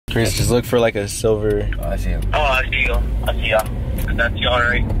Chris, just look for like a silver. Oh, I see him. Oh, I see you. I see ya. That's y'all,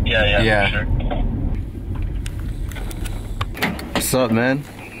 right? Yeah. For sure. What's up, man?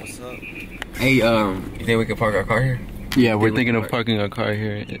 What's up? Hey, you think we can park our car here? Yeah, we're thinking of parking our car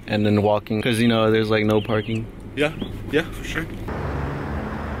here and then walking, cause you know there's like no parking. Yeah, for sure.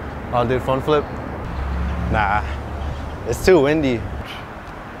 Oh, dude, front flip? Nah, it's too windy.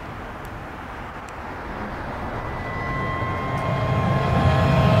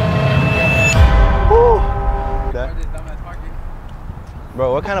 Woo!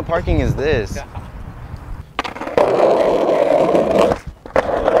 Bro, what kind of parking is this?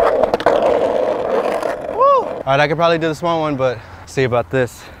 Alright, I could probably do the small one, but see about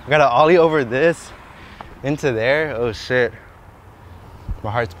this. I gotta ollie over this into there. Oh shit. My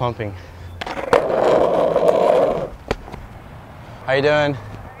heart's pumping. How you doing?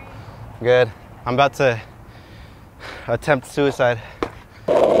 Good. I'm about to attempt suicide.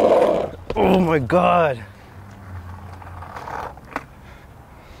 Oh my god.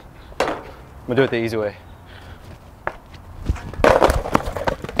 I'm gonna do it the easy way.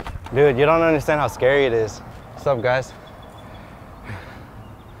 Dude, you don't understand how scary it is. What's up, guys?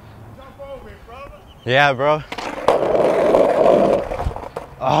 Jump over it, brother. Yeah, bro.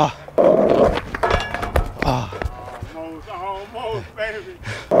 Oh. Almost, baby.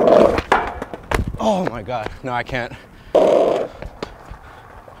 Oh my god. No, I can't.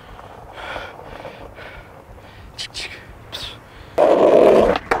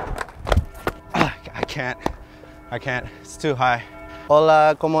 I can't. It's too high.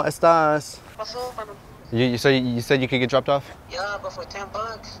 Hola, ¿cómo estás? Pasó, mano? You said you could get dropped off? Yeah, but for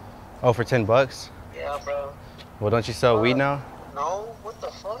 $10. Oh, for 10 bucks? Yeah, bro. Well, don't you sell weed now? No, what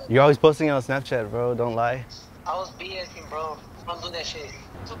the fuck? You're always posting it on Snapchat, bro. Don't lie. I was BSing, bro. Don't do that shit.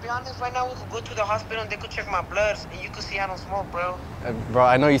 To be honest, right now we could go to the hospital and they could check my bloods and you could see I don't smoke, bro. Bro,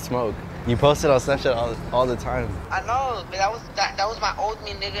 I know you smoke. You post it on Snapchat all the time. I know, but that was my old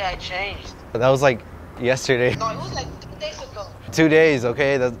me, nigga. I changed. That was like yesterday. No, it was like 2 days ago. 2 days,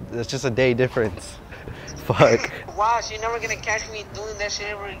 okay? That's just a day difference. Fuck. Watch, you're never gonna catch me doing that shit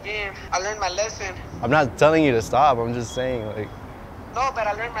ever again. I learned my lesson. I'm not telling you to stop. I'm just saying, like. No, but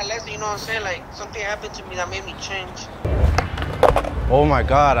I learned my lesson, you know what I'm saying? Like, something happened to me that made me change. Oh my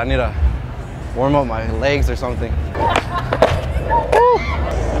god, I need to warm up my legs or something.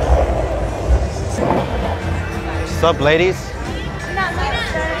 What's up, ladies?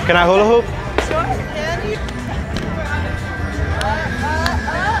 Can I hula hoop?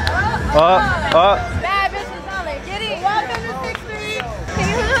 Bad bitches only. Get it. Welcome to 6-3. Can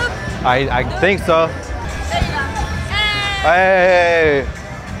you hoop? I think so. There you go. Hey!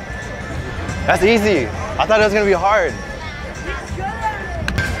 That's easy. I thought it was gonna be hard.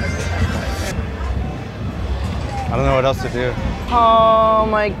 I don't know what else to do. Oh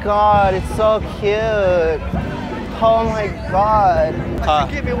my god, it's so cute. Oh my god.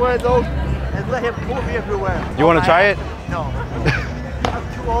 Give me one of those and let him pull me everywhere. You want to try it? No. I'm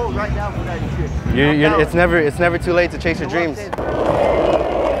too old right now for that shit. It's never too late to chase your dreams.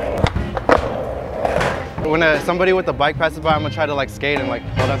 When somebody with a bike passes by, I'm gonna try to like skate and like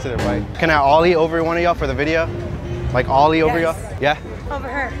hold onto their bike. Can I ollie over one of y'all for the video? Like ollie over y'all? Yeah? Over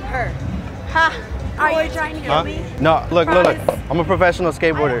her. Ha! Are you trying to kill me? No, look. I'm a professional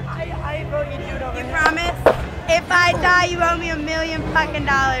skateboarder. I vote you do it over. You promise? If I die, you owe me $1 million fucking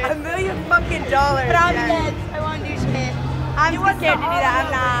dollars. $1 million fucking dollars. But I'm dead. I won't do shit. I'm scared to do that.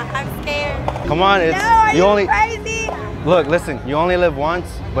 I'm not. I'm scared. Come on, it's No, are you only crazy? Look, listen, you only live once,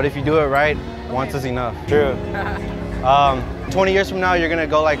 but if you do it right, once is enough. True. 20 years from now, you're gonna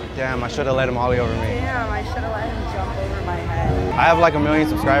go like, damn, I should have let him ollie over me. Damn, I should have let him jump over my head. I have like 1 million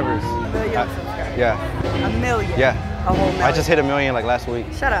subscribers. 1 million subscribers? Yeah. 1 million? Yeah. A whole million? I just hit 1 million like last week.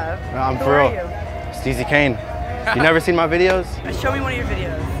 Shut up. No, I'm Who for are real. you? Steezy Kane. You never seen my videos? Show me one of your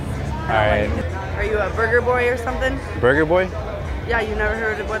videos. All right. Are you a burger boy or something? Burger Boy? Yeah, you never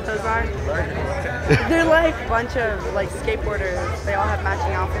heard of what those are? They're like a bunch of like skateboarders. They all have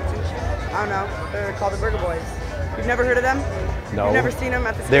matching outfits and shit. I don't know. They're called the Burger Boys. You've never heard of them? No. You've never seen them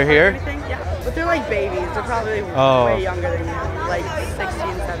at the skate They're park or here? anything? Yeah. But they're like babies. They're probably way younger than you. Like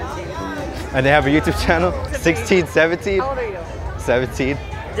 16, 17. And they have a YouTube channel? 16, 17? How old are you? 17.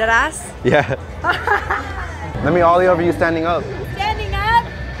 Deadass? Yeah. Let me ollie over you standing up. Standing up?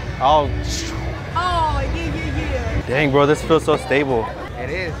 Oh. Oh, yeah. Dang, bro, this feels so stable. It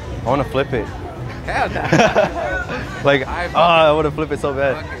is. I want to flip it. Hell no. Like, I want to flip it so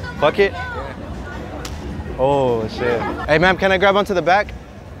bad. Fuck it? Yeah. Oh, shit. Hey, ma'am, can I grab onto the back?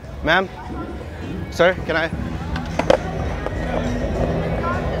 Ma'am? Sir, can I?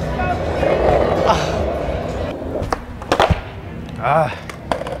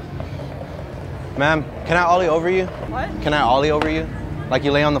 Ma'am, can I ollie over you? What? Can I ollie over you? Like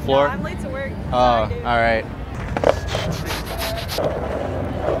you lay on the floor? No, I'm late to work. Oh, all right.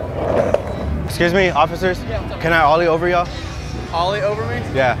 Excuse me, officers. Can I ollie over y'all? Ollie over me?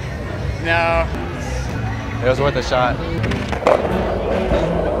 Yeah. No. It was worth a shot.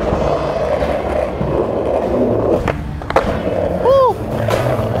 Woo!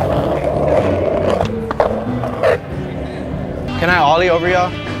 Can I ollie over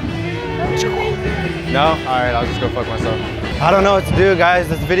y'all? No? All right, I'll just go fuck myself. I don't know what to do, guys.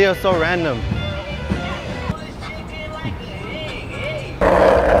 This video is so random.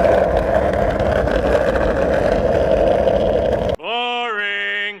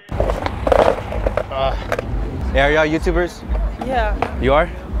 Boring. Yeah, are y'all YouTubers? Yeah. You are?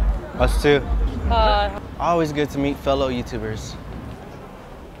 Us too. Uh, Always good to meet fellow YouTubers.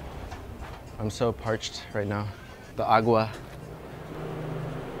 I'm so parched right now. The agua.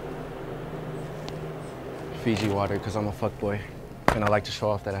 Fiji water, because I'm a fuckboy. And I like to show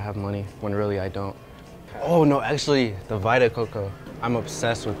off that I have money, when really I don't. Oh no, actually, the Vita Coco. I'm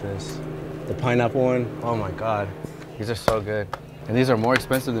obsessed with this. The pineapple one, oh my God. These are so good. And these are more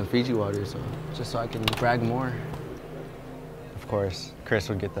expensive than Fiji water, so just so I can brag more. Of course, Chris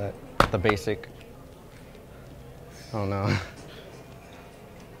would get that, the basic. Oh no.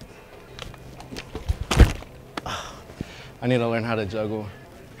 I need to learn how to juggle.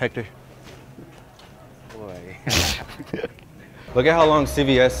 Hector. Boy. Look at how long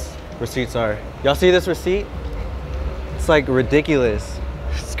CVS receipts are. Y'all see this receipt? It's like ridiculous.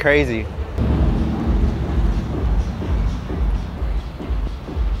 It's crazy.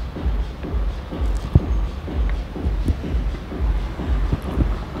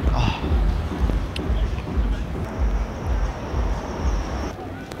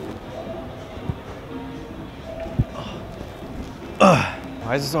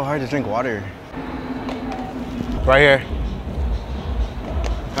 Why is it so hard to drink water? Right here.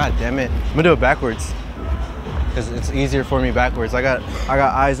 God damn it. I'm gonna do it backwards. Because it's easier for me backwards. I got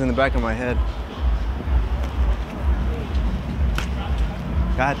eyes in the back of my head.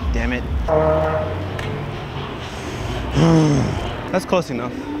 God damn it. That's close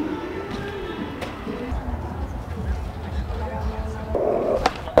enough.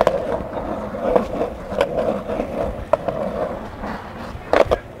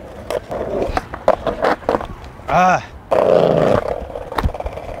 Ah.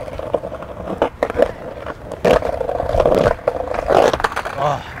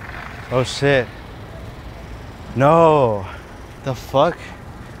 Oh shit. No. The fuck?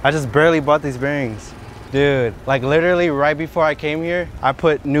 I just barely bought these bearings. Dude, like literally right before I came here, I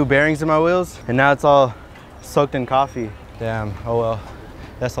put new bearings in my wheels and now it's all soaked in coffee. Damn, oh well.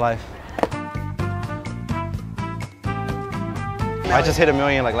 That's life. I just hit 1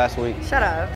 million like last week. shut up.